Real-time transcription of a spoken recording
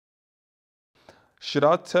Should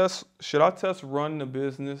I test run the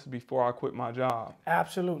business before I quit my job?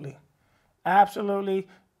 Absolutely. Absolutely.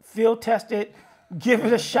 Field test it, give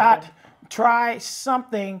it a shot, try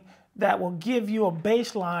something that will give you a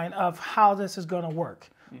baseline of how this is going to work,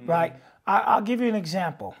 right? I'll give you an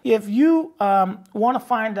example. If you want to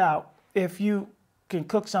find out if you can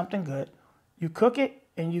cook something good, you cook it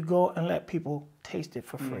and you go and let people taste it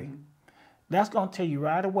for free. That's going to tell you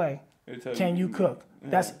right away, can you cook?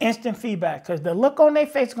 That's instant feedback, because the look on their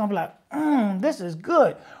face is going to be like, this is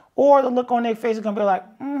good. Or the look on their face is going to be like,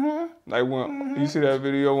 Like when you see that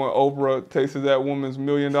video when Oprah tasted that woman's $1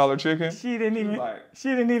 million chicken? She didn't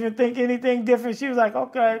even think anything different. She was like,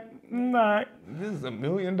 okay, all right. This is $1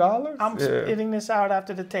 million? I'm spitting this out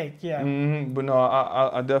after the take, yeah. But no,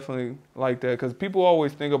 I definitely like that, because people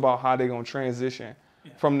always think about how they're going to transition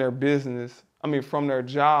from their business, from their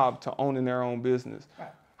job to owning their own business. Right.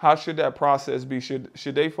 How should that process be?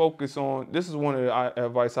 Should they focus on, this is one of the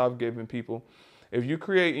advice I've given people. If you're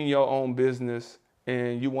creating your own business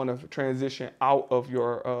and you want to transition out of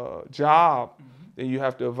your job, then you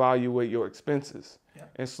have to evaluate your expenses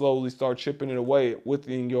and slowly start chipping it away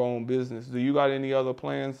within your own business. Do you got any other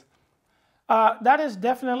plans? That is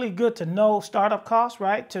definitely good to know startup costs,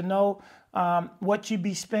 right? To know what you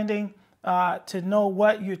be spending, to know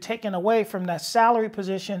what you're taking away from that salary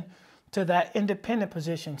position to that independent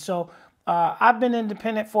position. So I've been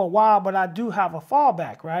independent for a while, but I do have a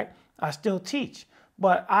fallback, right? I still teach.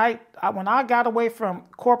 But when I got away from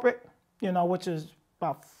corporate, which is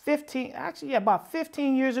about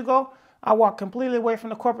 15 years ago, I walked completely away from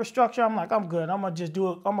the corporate structure. I'm like, I'm good. I'm going to just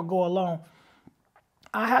do it. I'm going to go alone.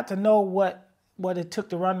 I had to know what it took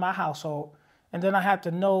to run my household. And then I had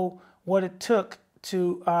to know what it took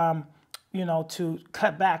to, to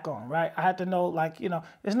cut back on, right? I had to know,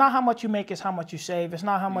 it's not how much you make, it's how much you save. It's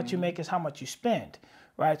not how much you make, it's how much you spend,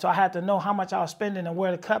 right? So I had to know how much I was spending and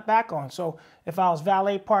where to cut back on. So if I was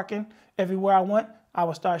valet parking everywhere I went, I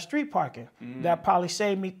would start street parking. That probably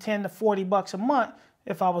saved me $10 to $40 a month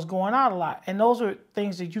if I was going out a lot. And those are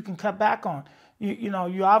things that you can cut back on.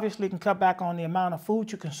 You obviously can cut back on the amount of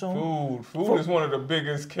food you consume. Food is one of the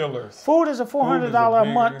biggest killers. Food is a $400 a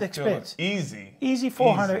month expense. Easy. Easy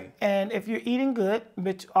 $400. Easy. And if you're eating good,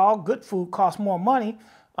 which all good food costs more money,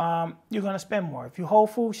 you're going to spend more. If you whole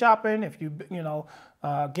food shopping, if you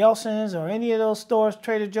Gelson's or any of those stores,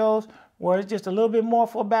 Trader Joe's, where it's just a little bit more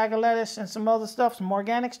for a bag of lettuce and some other stuff, some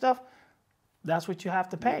organic stuff, that's what you have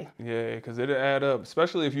to pay. Yeah, because it'll add up,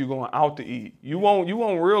 especially if you're going out to eat. You won't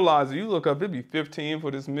realize it. You look up, it'd be 15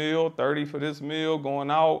 for this meal, 30 for this meal,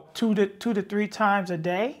 going out. Two to three times a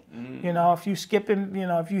day. If you skipping,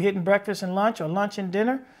 if you hitting breakfast and lunch or lunch and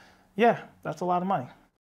dinner, yeah, that's a lot of money.